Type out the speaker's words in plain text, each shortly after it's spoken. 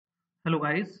Hello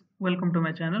guys, welcome to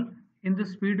my channel. In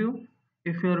this video,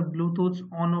 if your Bluetooth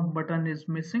on off button is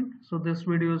missing, so this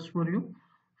video is for you.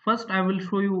 First, I will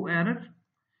show you error.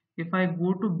 If I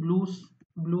go to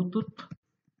Bluetooth,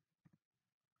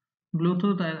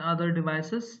 Bluetooth and other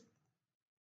devices,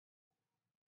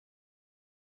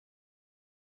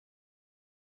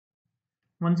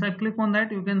 once I click on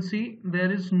that, you can see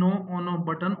there is no on off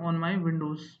button on my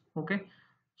Windows. Okay,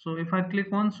 so if I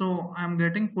click on, so I'm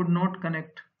getting could not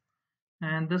connect,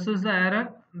 and this is the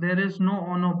error. There is no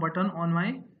on off button on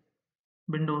my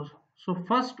Windows. So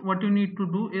first what you need to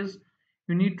do is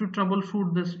you need to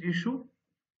troubleshoot this issue.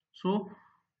 So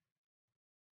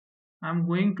I'm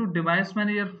going to device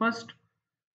manager first,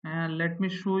 and let me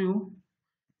show you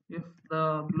if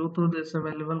the Bluetooth is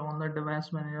available on the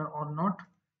device manager or not.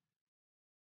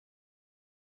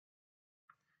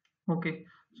 Okay,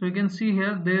 so you can see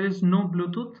here there is no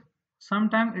Bluetooth.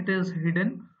 Sometime it is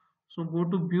hidden. So go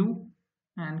to view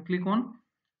and click on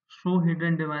show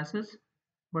hidden devices,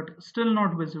 but still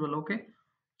not visible. Okay,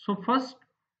 so first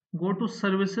go to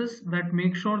services, that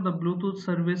make sure the Bluetooth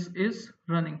service is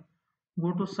running.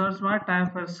 Go to search bar,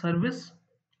 type as service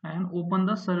and open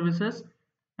the services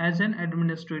as an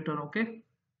administrator. Okay,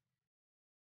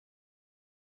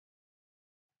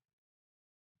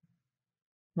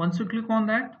 once you click on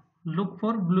that, look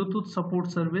for Bluetooth support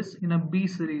service in a B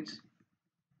series.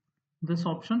 This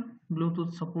option,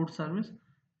 Bluetooth support service,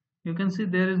 you can see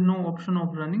there is no option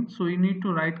of running, so you need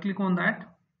to right click on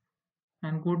that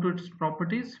and go to its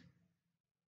properties,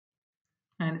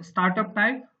 and startup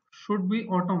type should be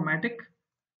automatic.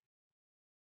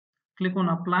 Click on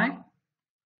apply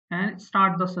and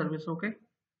start the service. Okay,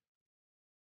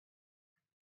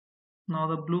 now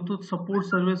the Bluetooth support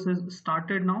service is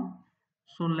started now,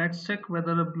 so let's check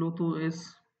whether the Bluetooth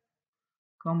is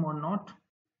come or not.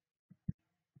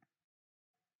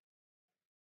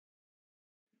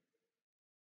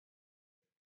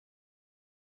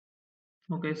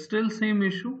 Okay, still same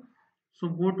issue, so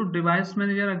go to device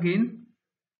manager again.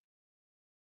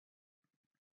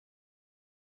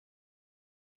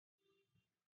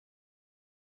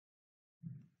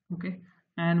 Okay,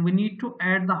 and we need to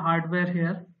add the hardware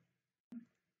here.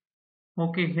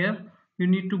 Okay, here you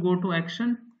need to go to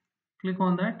action, click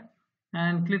on that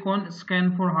and click on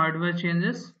scan for hardware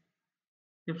changes.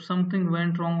 If something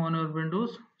went wrong on your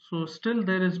Windows, so still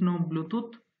there is no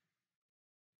Bluetooth,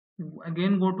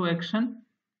 again go to action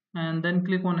and then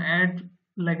click on add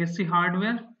legacy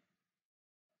hardware.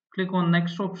 Click on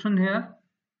next option here,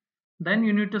 then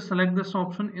you need to select this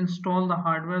option, install the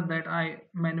hardware that I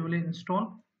manually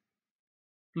install.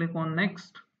 Click on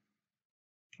next.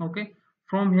 Okay,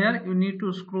 from here you need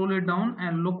to scroll it down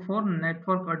and look for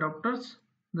network adapters,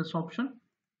 this option,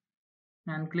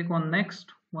 and click on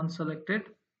next. Once selected,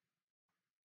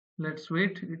 let's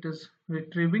wait, it is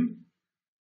retrieving.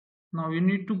 Now you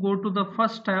need to go to the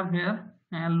first tab here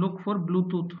and look for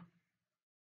Bluetooth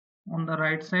on the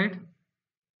right side.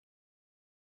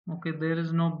 Okay, there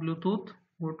is no Bluetooth.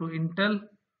 Go to Intel,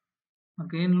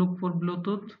 again look for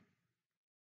Bluetooth.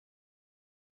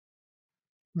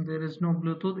 There is no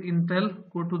Bluetooth. Intel,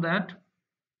 go to that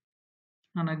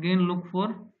and again look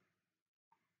for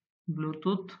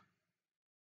Bluetooth.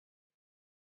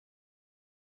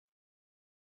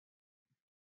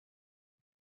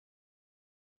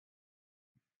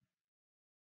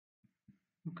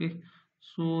 Okay,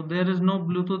 so there is no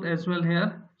Bluetooth as well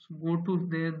here, so go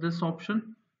to this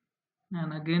option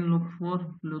and again look for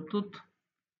Bluetooth.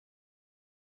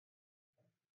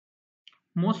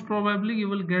 Most probably you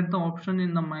will get the option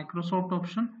in the Microsoft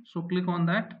option, so click on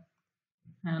that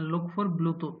and look for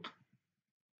Bluetooth.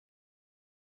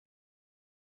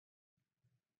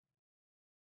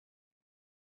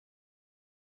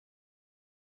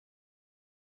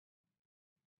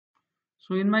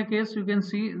 So in my case you can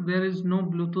see there is no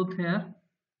Bluetooth here.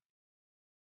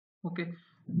 Okay,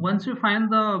 once you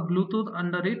find the Bluetooth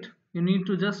under it, you need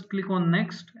to just click on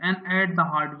next and add the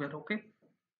hardware. Okay,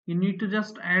 you need to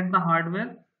just add the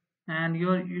hardware and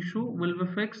your issue will be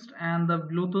fixed and the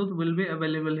Bluetooth will be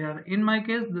available here. In my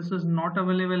case this is not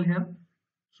available here,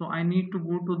 so I need to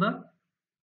go to the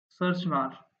search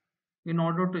bar in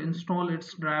order to install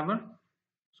its driver.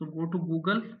 So go to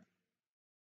Google,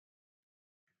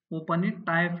 open it,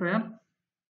 type here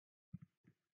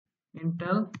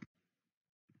Intel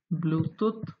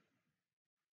Bluetooth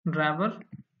driver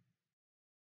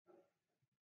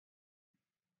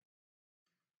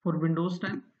for Windows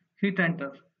 10, hit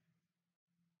enter.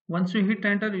 Once you hit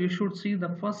enter, you should see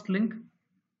the first link.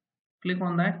 Click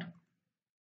on that.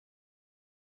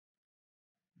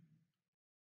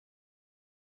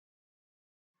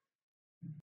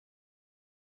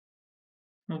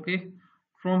 Okay,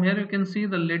 from here you can see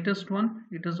the latest one.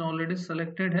 It is already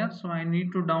selected here, so I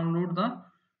need to download the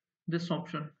this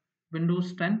option,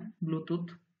 Windows 10 Bluetooth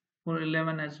for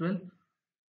 11 as well.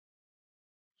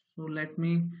 So let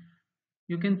me,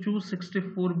 you can choose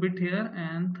 64-bit here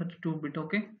and 32-bit.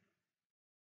 Okay,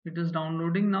 it is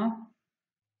downloading now.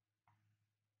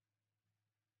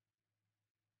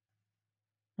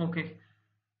 Okay,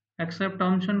 accept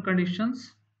terms and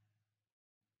conditions,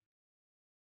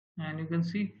 and you can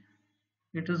see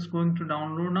it is going to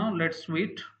download now. Let's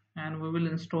wait and we will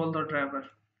install the driver.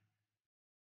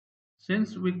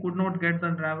 Since we could not get the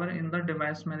driver in the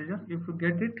device manager, if you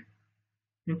get it,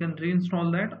 you can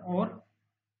reinstall that, or,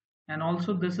 and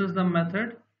also this is the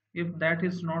method, if that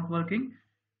is not working,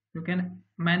 you can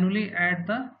manually add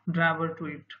the driver to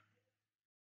it.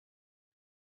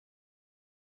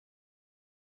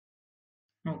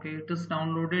 Okay, it is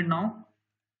downloaded now.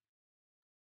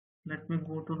 Let me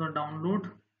go to the download.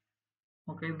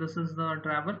 Okay, this is the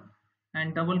driver,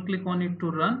 and double click on it to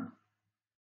run.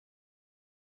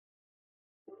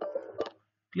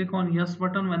 Click on yes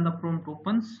button when the prompt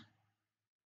opens.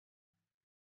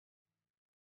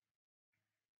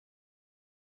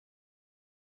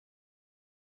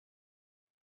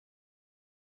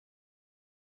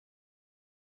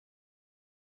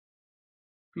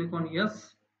 Click on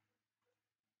yes.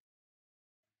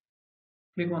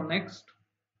 Click on next.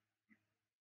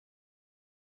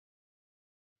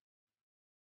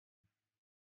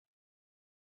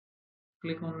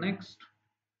 Click on next.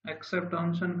 Accept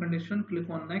terms and condition. Click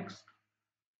on next,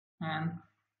 and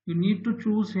you need to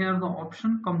choose here the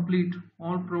option complete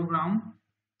all program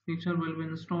feature will be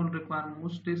installed require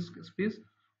most disk space,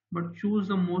 but choose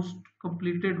the most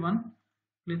completed one.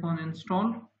 Click on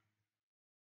install.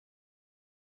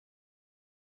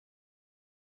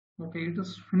 Okay, it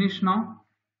is finished now.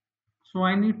 So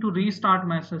I need to restart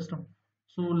my system.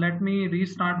 So let me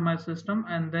restart my system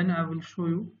and then I will show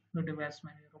you the device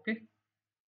manager. Okay,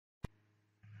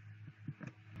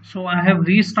 so I have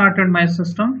restarted my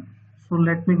system. So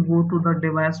let me go to the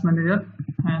device manager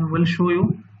and will show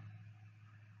you.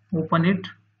 Open it.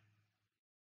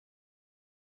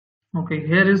 Okay,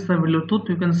 here is the Bluetooth,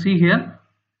 you can see here.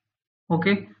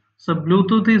 Okay, so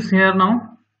Bluetooth is here now.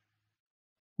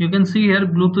 You can see here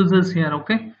Bluetooth is here.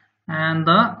 Okay, and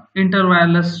the inter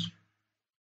wireless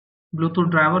Bluetooth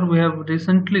driver we have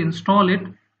recently installed it.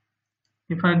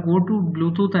 If I go to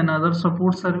Bluetooth and other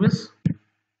support service,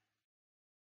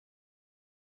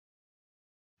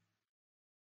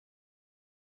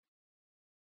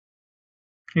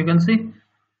 you can see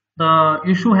the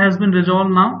issue has been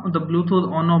resolved now. The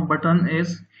Bluetooth on off button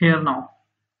is here now.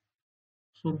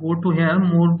 So go to here,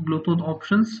 more Bluetooth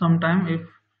options. Sometime if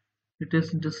it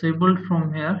is disabled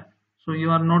from here, so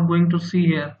you are not going to see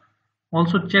here.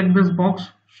 Also check this box,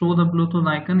 show the Bluetooth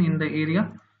icon in the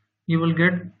area. You will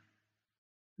get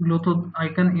Bluetooth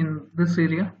icon in this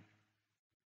area.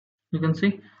 You can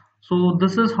see. So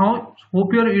this is how,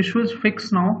 hope your issue is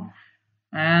fixed now,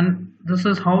 and this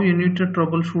is how you need to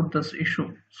troubleshoot this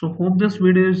issue. So hope this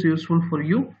video is useful for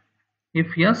you.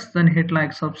 If yes, then hit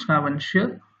like, subscribe and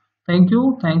share. Thank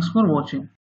you. Thanks for watching.